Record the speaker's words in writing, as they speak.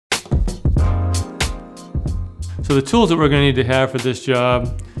So the tools that we're going to need to have for this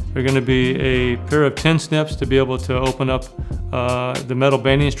job are going to be a pair of tin snips to be able to open up the metal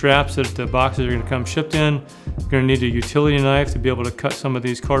banding straps that the boxes are going to come shipped in. You're going to need a utility knife to be able to cut some of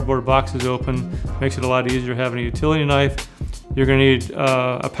these cardboard boxes open. Makes it a lot easier having a utility knife. You're going to need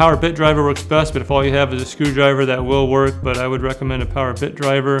a power bit driver, works best, but if all you have is a screwdriver, that will work, but I would recommend a power bit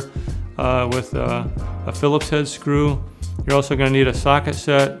driver with a Phillips head screw. You're also going to need a socket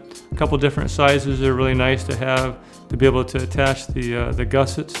set. A couple different sizes are really nice to have to be able to attach the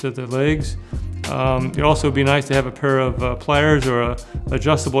gussets to the legs. It'd also be nice to have a pair of pliers or a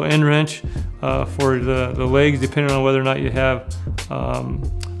adjustable end wrench for the legs, depending on whether or not you have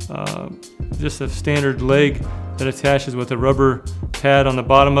just a standard leg that attaches with a rubber pad on the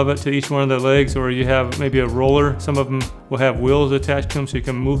bottom of it to each one of the legs, or you have maybe a roller. Some of them will have wheels attached to them so you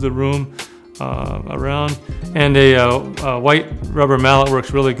can move the room around. And a white rubber mallet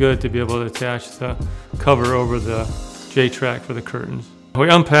works really good to be able to attach the cover over the J-track for the curtains. We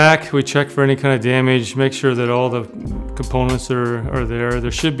unpack, we check for any kind of damage, make sure that all the components are there.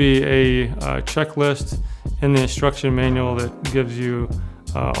 There should be a checklist in the instruction manual that gives you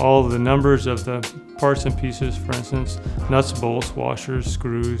all the numbers of the parts and pieces, for instance, nuts, bolts, washers,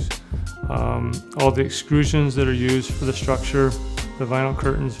 screws, all the extrusions that are used for the structure, the vinyl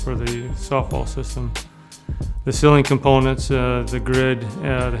curtains for the Softwall system, the ceiling components, the grid,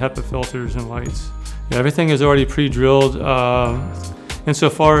 the HEPA filters and lights. Yeah, everything is already pre-drilled.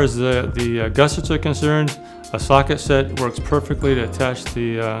 Insofar as the gussets are concerned, a socket set works perfectly to attach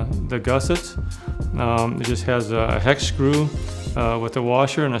the gussets. It just has a hex screw with a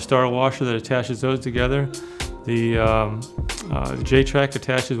washer and a star washer that attaches those together. The J-track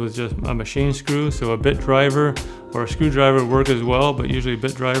attaches with just a machine screw, so a bit driver or a screwdriver work as well, but usually a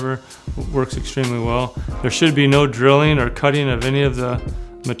bit driver works extremely well. There should be no drilling or cutting of any of the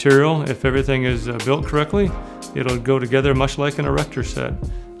material. If everything is built correctly, it'll go together much like an erector set.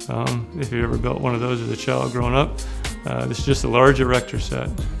 If you ever built one of those as a child growing up, this is just a large erector set.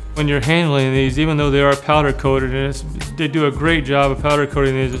 When you're handling these, even though they are powder coated, and they do a great job of powder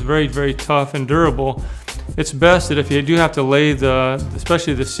coating these, it's very, very tough and durable. It's best that if you do have to lay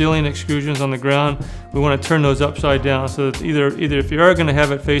especially the ceiling extrusions on the ground, we want to turn those upside down so that either if you are going to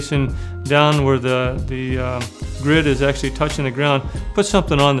have it facing down where the grid is actually touching the ground, put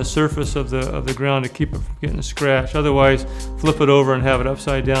something on the surface of the ground to keep it from getting scratched. Otherwise, flip it over and have it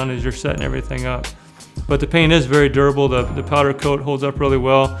upside down as you're setting everything up. But the paint is very durable. The powder coat holds up really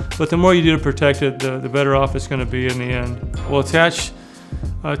well. But the more you do to protect it, the better off it's going to be in the end. We'll attach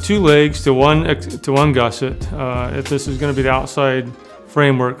two legs to one gusset. This is going to be the outside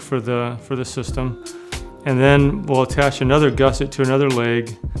framework for the system, and then we'll attach another gusset to another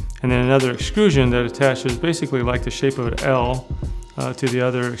leg, and then another extrusion that attaches basically like the shape of an L to the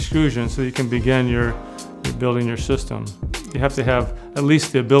other extrusion, so you can begin your building your system. You have to have at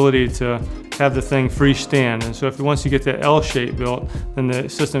least the ability to have the thing freestand, and so once you get the L shape built, then the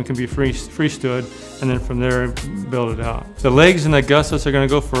system can be free-stood, and then from there build it out. The legs and the gussets are going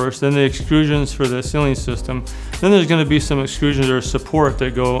to go first, then the extrusions for the ceiling system. Then there's going to be some extrusions or support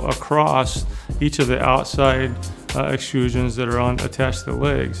that go across each of the outside extrusions that are attached to the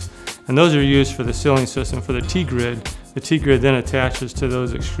legs, and those are used for the ceiling system for the T-grid. The T-grid then attaches to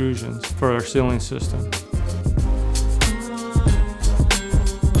those extrusions for our ceiling system.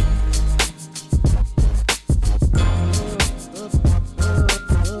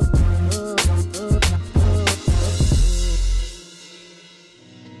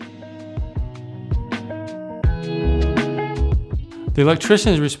 The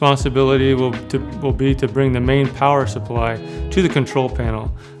electrician's responsibility will be to bring the main power supply to the control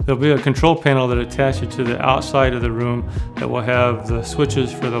panel. There'll be a control panel that attaches to the outside of the room that will have the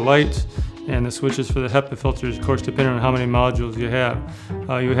switches for the lights and the switches for the HEPA filters, of course, depending on how many modules you have.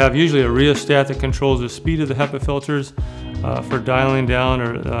 You have usually a rheostat that controls the speed of the HEPA filters for dialing down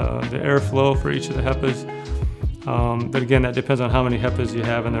or the airflow for each of the HEPAs. But again, that depends on how many HEPAs you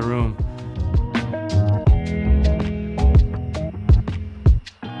have in the room.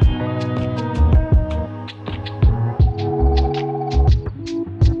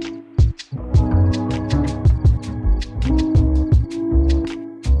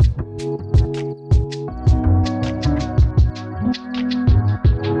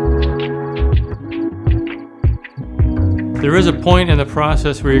 There is a point in the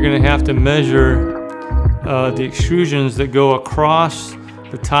process where you're going to have to measure the extrusions that go across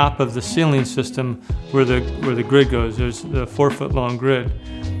the top of the ceiling system where the grid goes. There's the 4-foot long grid,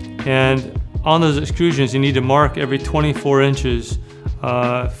 and on those extrusions you need to mark every 24 inches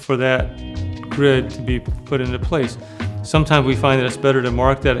for that grid to be put into place. sometimes we find that it's better to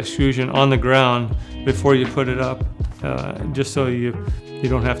mark that extrusion on the ground before you put it up, just so you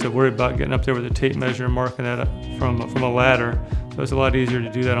don't have to worry about getting up there with a tape measure and marking that up from a ladder. So it's a lot easier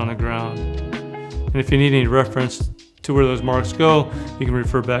to do that on the ground. And if you need any reference to where those marks go, you can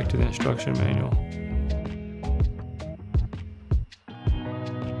refer back to the instruction manual.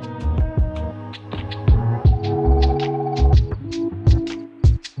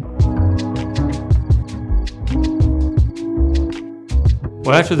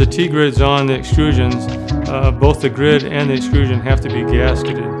 Well, after the T-grid's on the extrusions, both the grid and the extrusion have to be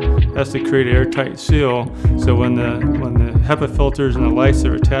gasketed. That's to create an airtight seal, so when the HEPA filters and the lights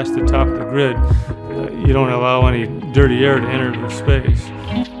are attached to the top of the grid, you don't allow any dirty air to enter the space.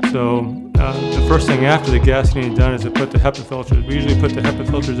 So the first thing after the gasketing is done is to put the HEPA filters. We usually put the HEPA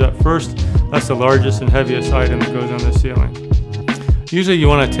filters up first. That's the largest and heaviest item that goes on the ceiling. Usually you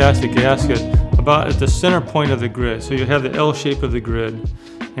want to attach the gasket about at the center point of the grid. So you have the L shape of the grid.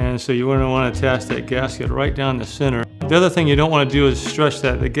 And so you want to attach that gasket right down the center. The other thing you don't want to do is stretch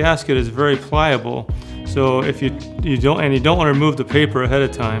that. The gasket is very pliable. So if you don't want to remove the paper ahead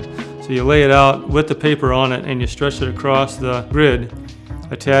of time. So you lay it out with the paper on it and you stretch it across the grid,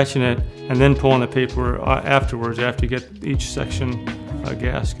 attaching it, and then pulling the paper afterwards after you get each section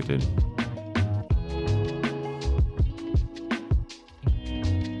gasketed.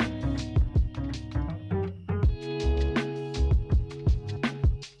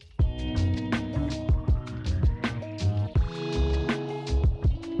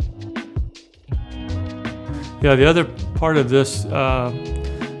 Yeah, the other part of this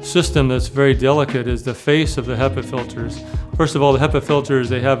system that's very delicate is the face of the HEPA filters. First of all, the HEPA filters,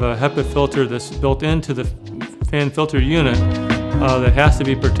 they have a HEPA filter that's built into the fan filter unit that has to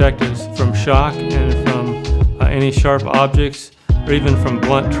be protected from shock and from any sharp objects or even from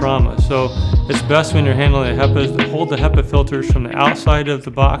blunt trauma. So it's best when you're handling the HEPAs to hold the HEPA filters from the outside of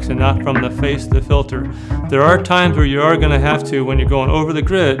the box and not from the face of the filter. There are times where you are going to have to, when you're going over the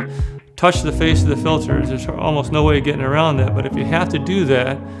grid, touch the face of the filters. There's almost no way of getting around that, but if you have to do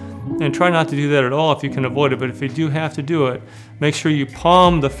that, and try not to do that at all if you can avoid it, but if you do have to do it, make sure you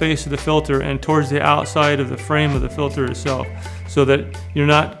palm the face of the filter and towards the outside of the frame of the filter itself, so that you're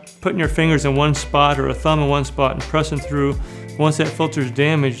not putting your fingers in one spot or a thumb in one spot and pressing through. Once that filter is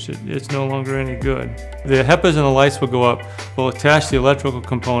damaged, it's no longer any good. The HEPAs and the lights will go up. We'll attach the electrical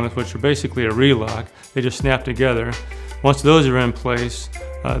components, which are basically a relock. They just snap together. Once those are in place,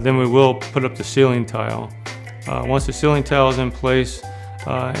 then we will put up the ceiling tile. Once the ceiling tile is in place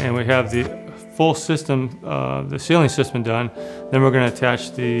and we have the full system, the ceiling system done, then we're going to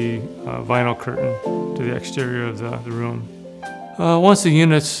attach the vinyl curtain to the exterior of the room. Once the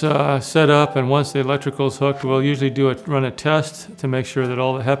unit's set up and once the electrical is hooked, we'll usually run a test to make sure that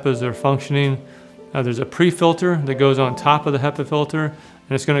all the HEPAs are functioning. There's a pre-filter that goes on top of the HEPA filter,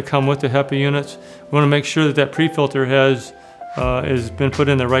 and it's going to come with the HEPA units. We want to make sure that that pre-filter has been put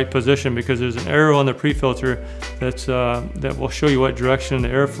in the right position, because there's an arrow on the pre-filter that will show you what direction the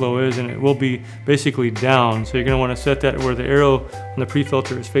airflow is, and it will be basically down. So you're going to want to set that where the arrow on the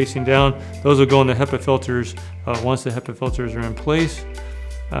pre-filter is facing down. Those will go in the HEPA filters once the HEPA filters are in place.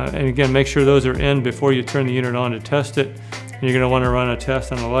 And again, make sure those are in before you turn the unit on to test it. And you're going to want to run a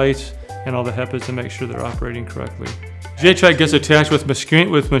test on the lights and all the HEPAs to make sure they're operating correctly. J-track gets attached with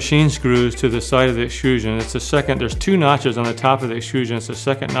machine screws to the side of the extrusion. It's the second, there's two notches on the top of the extrusion. It's the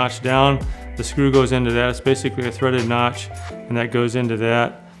second notch down. The screw goes into that. It's basically a threaded notch, and that goes into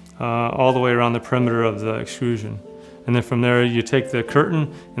that all the way around the perimeter of the extrusion. And then from there, you take the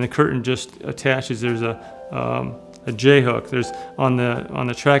curtain, and the curtain just attaches. There's a J-hook. There's on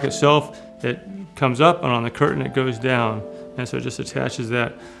the track itself, it comes up, and on the curtain, it goes down. And so it just attaches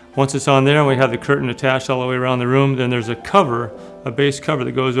that. Once it's on there and we have the curtain attached all the way around the room, then there's a cover, a base cover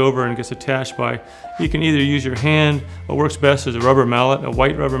that goes over and gets attached by, you can either use your hand. What works best is a rubber mallet, a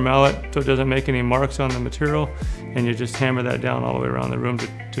white rubber mallet, so it doesn't make any marks on the material, and you just hammer that down all the way around the room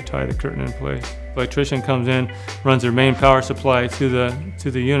to tie the curtain in place. The electrician comes in, runs their main power supply to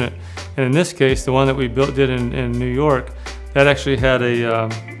the unit, and in this case, the one that we did in New York, that actually had a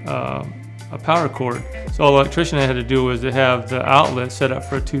power cord. So all the electrician had to do was to have the outlet set up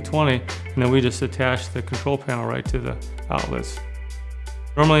for a 220, and then we just attached the control panel right to the outlets.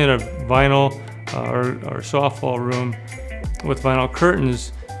 Normally in a vinyl or softwall room with vinyl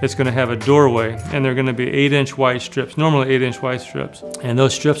curtains, it's going to have a doorway, and they're going to be 8-inch wide strips, normally 8-inch wide strips. And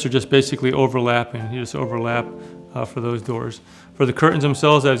those strips are just basically overlapping. You just overlap for those doors. For the curtains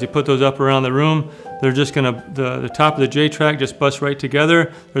themselves, as you put those up around the room, they're just going to, the top of the J-track just busts right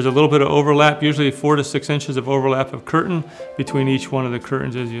together. There's a little bit of overlap, usually 4 to 6 inches of overlap of curtain between each one of the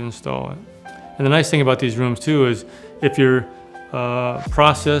curtains as you install it. And the nice thing about these rooms too is if your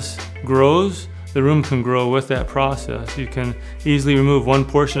process grows, the room can grow with that process. You can easily remove one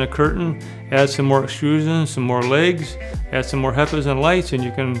portion of curtain, add some more extrusions, some more legs, add some more HEPAs and lights, and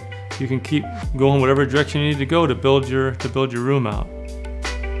you can keep going whatever direction you need to go to build your room out.